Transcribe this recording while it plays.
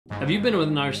Have you been with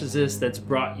a narcissist that's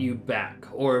brought you back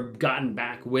or gotten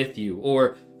back with you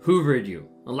or hoovered you?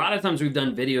 A lot of times we've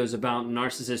done videos about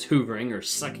narcissist hoovering or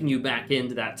sucking you back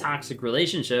into that toxic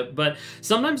relationship, but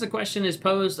sometimes the question is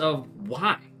posed of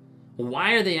why?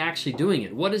 Why are they actually doing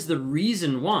it? What is the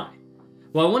reason why?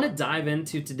 Well, I want to dive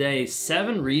into today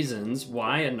 7 reasons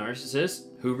why a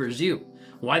narcissist hoovers you.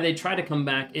 Why they try to come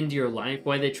back into your life,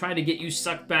 why they try to get you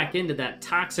sucked back into that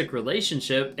toxic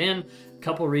relationship, and a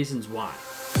couple reasons why.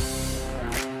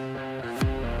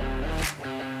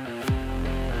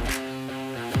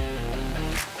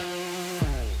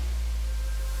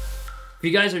 If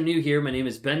you guys are new here, my name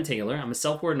is Ben Taylor. I'm a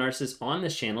self-aware narcissist on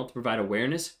this channel to provide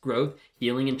awareness, growth,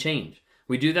 healing, and change.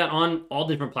 We do that on all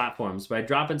different platforms by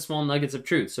dropping small nuggets of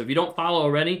truth. So if you don't follow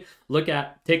already, look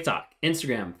at TikTok,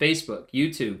 Instagram, Facebook,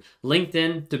 YouTube,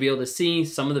 LinkedIn to be able to see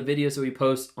some of the videos that we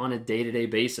post on a day-to-day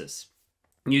basis.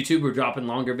 YouTube, we're dropping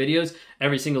longer videos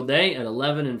every single day at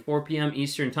 11 and 4 p.m.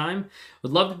 Eastern Time.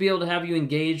 Would love to be able to have you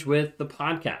engage with the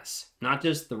podcasts, not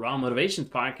just the Raw Motivations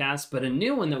podcast, but a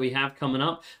new one that we have coming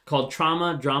up called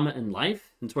Trauma, Drama, and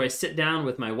Life. It's where I sit down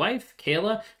with my wife,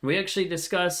 Kayla, and we actually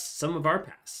discuss some of our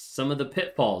past, some of the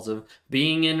pitfalls of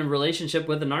being in a relationship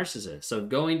with a narcissist, of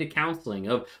going to counseling,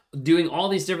 of doing all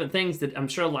these different things that I'm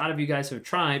sure a lot of you guys have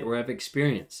tried or have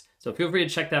experienced. So feel free to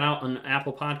check that out on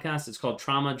Apple Podcasts. It's called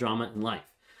Trauma, Drama, and Life.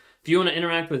 If you want to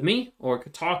interact with me or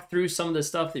talk through some of the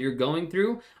stuff that you're going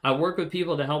through, I work with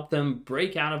people to help them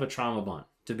break out of a trauma bond,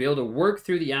 to be able to work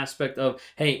through the aspect of,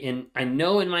 hey, and I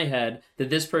know in my head that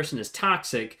this person is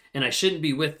toxic and I shouldn't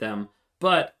be with them,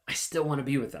 but I still want to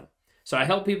be with them. So I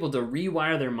help people to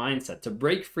rewire their mindset, to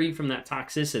break free from that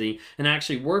toxicity and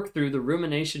actually work through the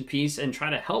rumination piece and try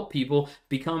to help people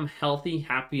become healthy,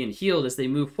 happy, and healed as they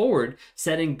move forward,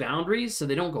 setting boundaries so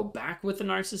they don't go back with the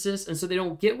narcissist and so they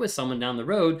don't get with someone down the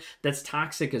road that's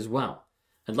toxic as well.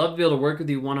 I'd love to be able to work with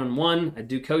you one-on-one. I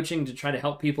do coaching to try to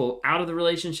help people out of the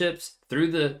relationships through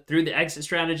the exit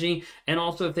strategy, and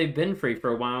also if they've been free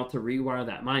for a while to rewire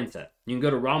that mindset. You can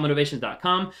go to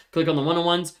rawmotivations.com, click on the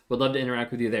one-on-ones. Would love to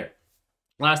interact with you there.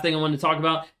 Last thing I wanted to talk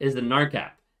about is the NARC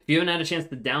app. If you haven't had a chance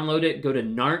to download it, go to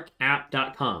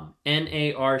narcapp.com,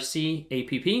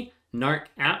 N-A-R-C-A-P-P,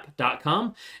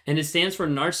 narcapp.com, and it stands for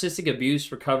Narcissistic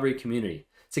Abuse Recovery Community.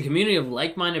 It's a community of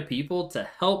like-minded people to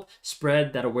help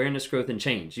spread that awareness, growth, and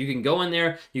change. You can go in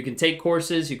there, you can take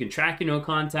courses, you can track your no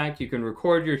contact, you can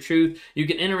record your truth, you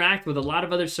can interact with a lot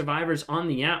of other survivors on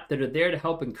the app that are there to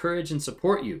help encourage and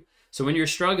support you. So when you're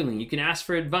struggling, you can ask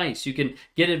for advice. You can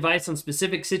get advice on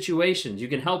specific situations. You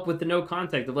can help with the no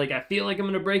contact of like, I feel like I'm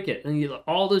going to break it. And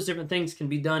all those different things can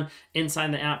be done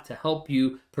inside the app to help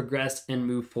you progress and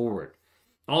move forward.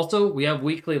 Also, we have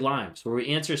weekly lives where we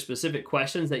answer specific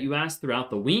questions that you ask throughout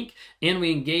the week, and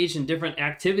we engage in different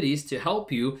activities to help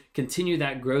you continue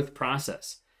that growth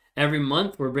process. Every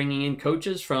month, we're bringing in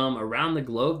coaches from around the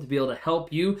globe to be able to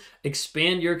help you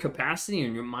expand your capacity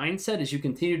and your mindset as you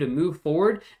continue to move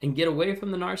forward and get away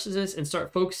from the narcissist and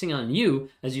start focusing on you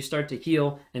as you start to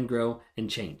heal and grow and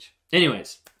change.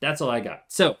 Anyways, that's all I got.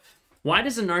 So why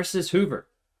does a narcissist hoover?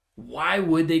 Why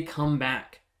would they come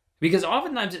back? Because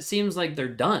oftentimes it seems like they're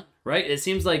done, right? It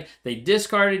seems like they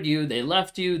discarded you, they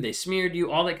left you, they smeared you,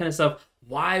 all that kind of stuff.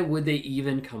 Why would they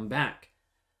even come back?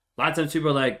 A lot of times people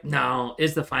are like, no,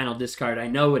 it's the final discard. I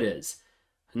know it is.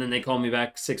 And then they call me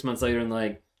back 6 months later and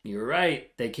like, you're right.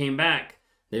 They came back.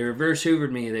 They reverse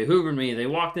hoovered me. They hoovered me. They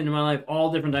walked into my life,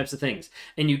 all different types of things.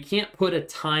 And you can't put a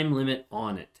time limit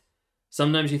on it.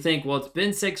 Sometimes you think, well, it's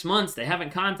been 6 months. They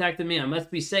haven't contacted me. I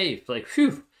must be safe. Like,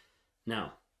 whew. No.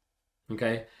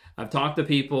 Okay. I've talked to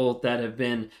people that have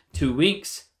been 2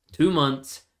 weeks, 2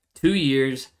 months, 2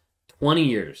 years, 20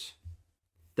 years.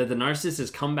 That the narcissist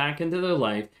has come back into their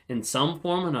life in some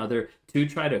form or another to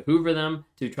try to hoover them,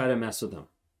 to try to mess with them.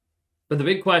 But the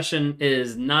big question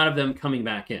is not of them coming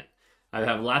back in. I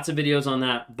have lots of videos on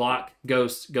that. Block,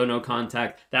 ghost, go no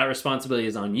contact. That responsibility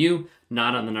is on you,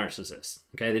 not on the narcissist.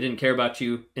 Okay, they didn't care about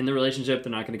you in the relationship. They're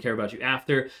not going to care about you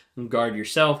after. Guard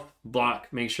yourself, block,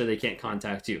 make sure they can't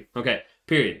contact you. Okay,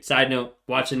 period. Side note,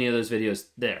 watch any of those videos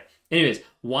there. Anyways,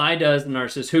 why does the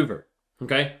narcissist hoover?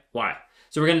 Okay, why?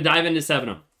 So we're going to dive into 7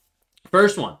 of them.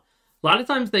 First one, a lot of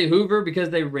times they hoover because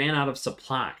they ran out of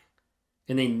supply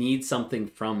and they need something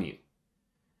from you.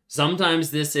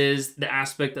 Sometimes this is the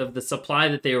aspect of the supply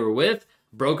that they were with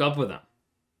broke up with them.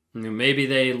 Maybe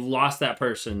they lost that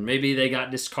person. Maybe they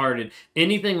got discarded.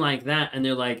 Anything like that. And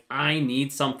they're like, I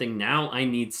need something now. I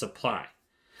need supply.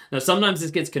 Now, sometimes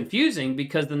this gets confusing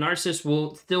because the narcissist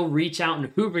will still reach out and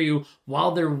hoover you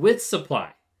while they're with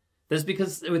supply. That's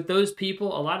because with those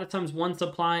people, a lot of times one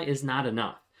supply is not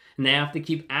enough. and they have to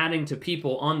keep adding to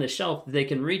people on the shelf that they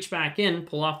can reach back in,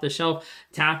 pull off the shelf,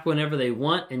 tap whenever they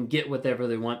want, and get whatever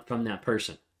they want from that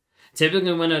person.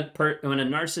 Typically, when a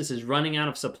narcissist is running out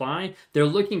of supply, they're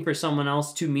looking for someone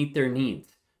else to meet their needs.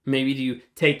 Maybe to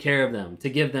take care of them,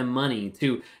 to give them money,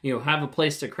 to have a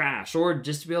place to crash, or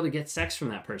just to be able to get sex from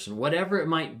that person. Whatever it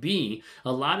might be,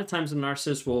 a lot of times a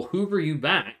narcissist will hoover you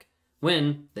back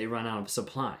when they run out of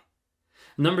supply.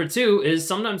 Number two is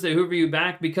sometimes they hoover you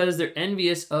back because they're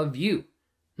envious of you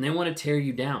and they want to tear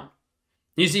you down.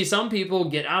 You see, some people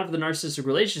get out of the narcissistic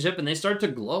relationship and they start to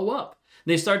glow up.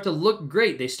 They start to look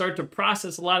great. They start to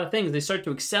process a lot of things. They start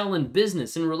to excel in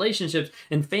business, in relationships,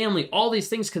 in family, all these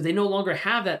things because they no longer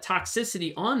have that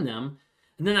toxicity on them.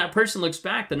 And then that person looks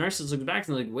back, the narcissist looks back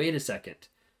and they're like, wait a second.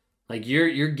 Like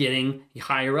you're getting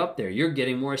higher up there. You're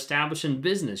getting more established in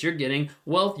business. You're getting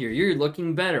wealthier. You're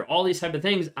looking better. All these type of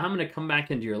things. I'm going to come back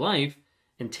into your life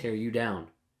and tear you down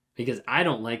because I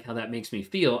don't like how that makes me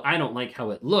feel. I don't like how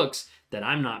it looks that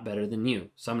I'm not better than you.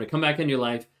 So I'm going to come back into your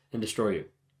life and destroy you.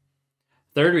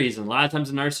 Third reason, a lot of times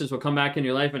a narcissist will come back in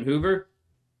your life and hoover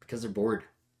because they're bored.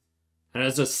 And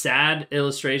it's a sad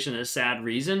illustration, a sad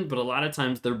reason, but a lot of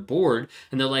times they're bored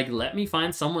and they're like, let me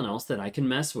find someone else that I can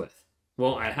mess with.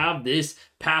 Well, I have this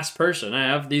past person. I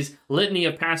have these litany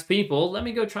of past people. Let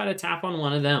me go try to tap on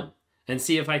one of them and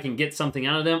see if I can get something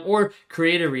out of them or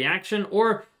create a reaction,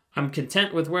 or I'm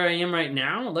content with where I am right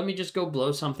now. Let me just go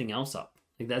blow something else up.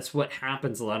 Like that's what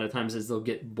happens a lot of times is they'll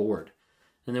get bored.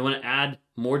 And they want to add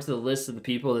more to the list of the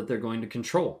people that they're going to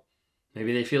control.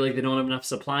 Maybe they feel like they don't have enough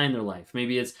supply in their life.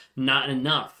 Maybe it's not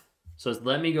enough. So it's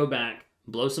let me go back,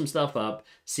 blow some stuff up,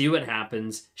 see what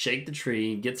happens, shake the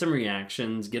tree, get some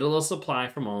reactions, get a little supply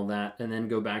from all that, and then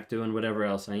go back doing whatever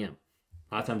else I am.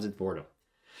 A lot of times it's boredom.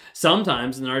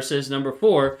 Sometimes the narcissist, number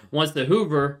 4, wants to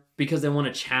hoover because they want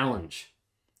a challenge.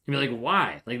 You'd be like,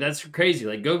 why? Like, that's crazy.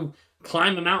 Like, go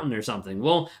climb a mountain or something.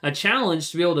 Well, a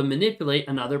challenge to be able to manipulate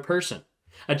another person.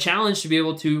 A challenge to be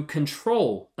able to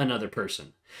control another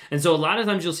person. And so a lot of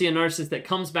times you'll see a narcissist that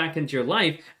comes back into your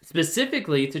life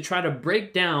specifically to try to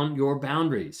break down your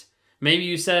boundaries. Maybe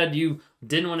you said you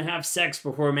didn't want to have sex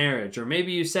before marriage, or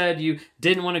maybe you said you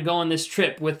didn't want to go on this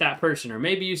trip with that person, or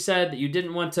maybe you said that you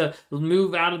didn't want to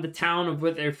move out of the town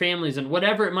with their families, and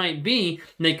whatever it might be,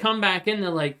 and they come back in,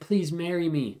 they're like, please marry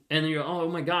me. And you're, oh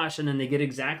my gosh, and then they get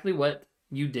exactly what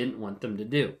you didn't want them to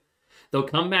do. They'll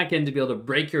come back in to be able to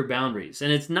break your boundaries.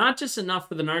 And it's not just enough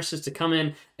for the narcissist to come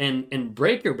in and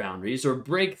break your boundaries or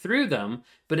break through them,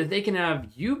 but if they can have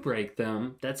you break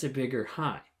them, that's a bigger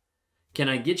high. Can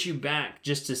I get you back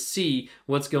just to see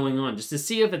what's going on, just to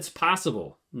see if it's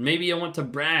possible? Maybe I want to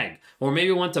brag, or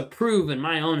maybe I want to prove in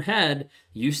my own head,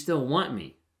 you still want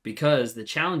me, because the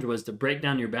challenge was to break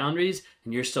down your boundaries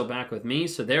and you're still back with me.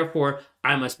 So therefore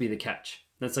I must be the catch.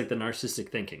 That's like the narcissistic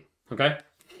thinking. Okay.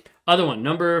 Other one,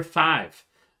 number 5,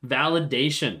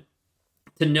 validation.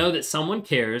 To know that someone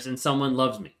cares and someone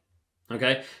loves me.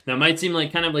 Okay? Now, it might seem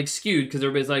like kind of like skewed because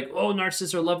everybody's like, oh,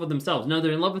 narcissists are in love with themselves. No,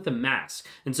 they're in love with the mask.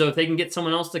 And so if they can get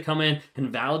someone else to come in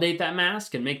and validate that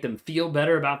mask and make them feel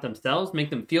better about themselves, make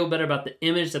them feel better about the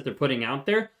image that they're putting out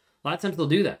there, a lot of times they'll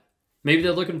do that. Maybe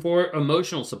they're looking for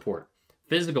emotional support,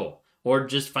 physical, or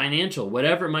just financial,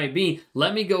 whatever it might be.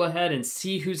 Let me go ahead and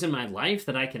see who's in my life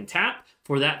that I can tap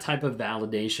for that type of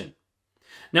validation.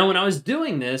 Now, when I was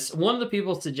doing this, one of the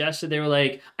people suggested, they were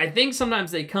like, I think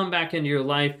sometimes they come back into your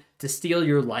life to steal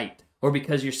your light, or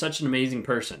because you're such an amazing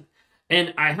person.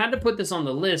 And I had to put this on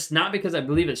the list, not because I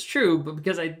believe it's true, but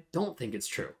because I don't think it's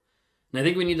true. And I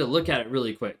think we need to look at it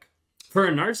really quick. For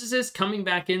a narcissist coming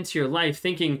back into your life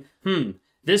thinking,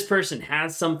 this person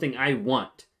has something I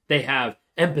want. They have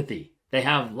empathy. They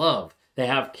have love. They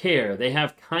have care. They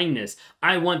have kindness.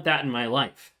 I want that in my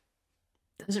life.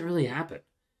 It doesn't really happen.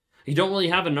 You don't really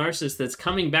have a narcissist that's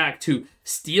coming back to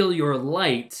steal your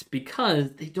light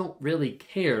because they don't really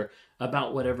care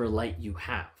about whatever light you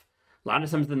have. A lot of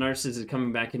times the narcissist is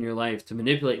coming back in your life to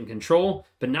manipulate and control,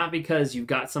 but not because you've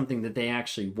got something that they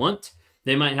actually want.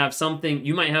 They might have something,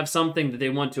 you might have something that they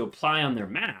want to apply on their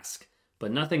mask,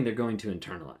 but nothing they're going to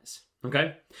internalize.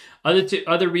 Okay?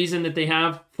 Other reason that they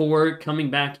have for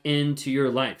coming back into your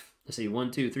life. Let's see,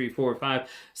 1, 2, 3, 4, 5,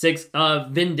 6,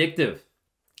 vindictive.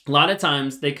 A lot of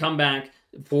times they come back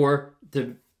for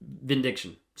the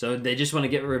vindication. So they just want to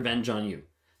get revenge on you.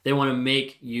 They want to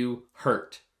make you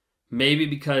hurt. Maybe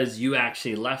because you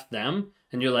actually left them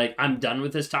and you're like, I'm done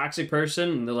with this toxic person.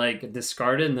 And they're like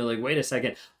discarded. And they're like, wait a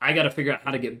second, I got to figure out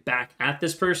how to get back at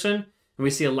this person. And we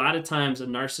see a lot of times a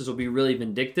narcissist will be really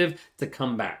vindictive to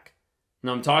come back.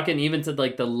 Now I'm talking even to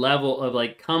like the level of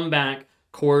like come back,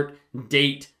 court,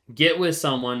 date, get with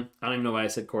someone. I don't even know why I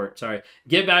said court. Sorry.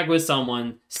 Get back with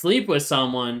someone, sleep with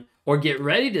someone, or get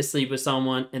ready to sleep with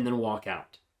someone and then walk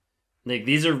out. Like,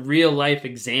 these are real life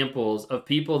examples of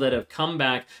people that have come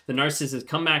back. The narcissist has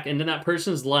come back into that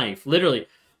person's life. Literally,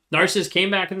 narcissist came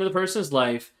back into the person's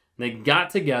life. And they got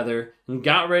together and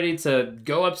got ready to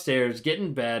go upstairs, get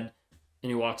in bed, and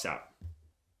he walks out.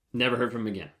 Never heard from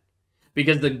him again.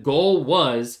 Because the goal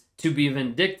was to be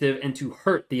vindictive and to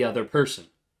hurt the other person.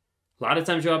 A lot of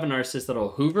times you'll have a narcissist that'll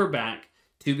hoover back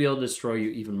to be able to destroy you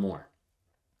even more.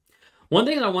 One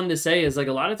thing I wanted to say is, like,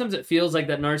 a lot of times it feels like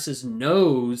that narcissist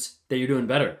knows that you're doing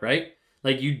better, right?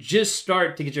 Like, you just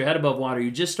start to get your head above water.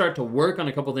 You just start to work on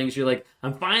a couple things. You're like,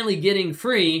 I'm finally getting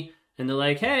free. And they're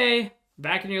like, hey,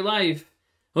 back in your life.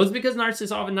 Well, it's because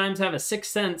narcissists oftentimes have a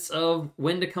sixth sense of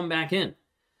when to come back in.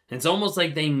 It's almost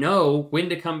like they know when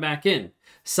to come back in.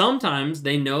 Sometimes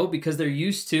they know because they're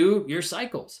used to your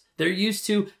cycles. They're used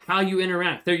to how you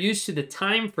interact. They're used to the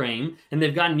time frame, and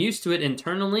they've gotten used to it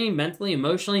internally, mentally,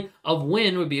 emotionally, of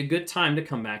when would be a good time to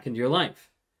come back into your life.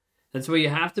 That's why you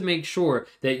have to make sure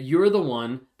that you're the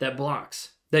one that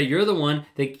blocks, that you're the one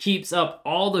that keeps up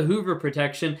all the Hoover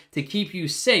protection to keep you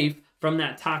safe from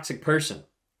that toxic person.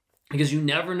 Because you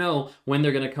never know when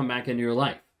they're going to come back into your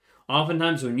life.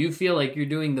 Oftentimes when you feel like you're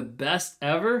doing the best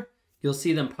ever, you'll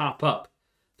see them pop up.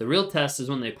 The real test is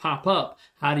when they pop up,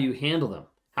 how do you handle them?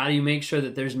 How do you make sure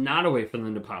that there's not a way for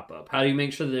them to pop up? How do you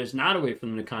make sure that there's not a way for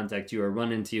them to contact you or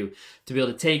run into you, to be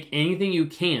able to take anything you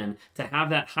can to have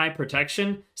that high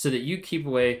protection so that you keep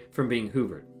away from being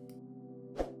hoovered?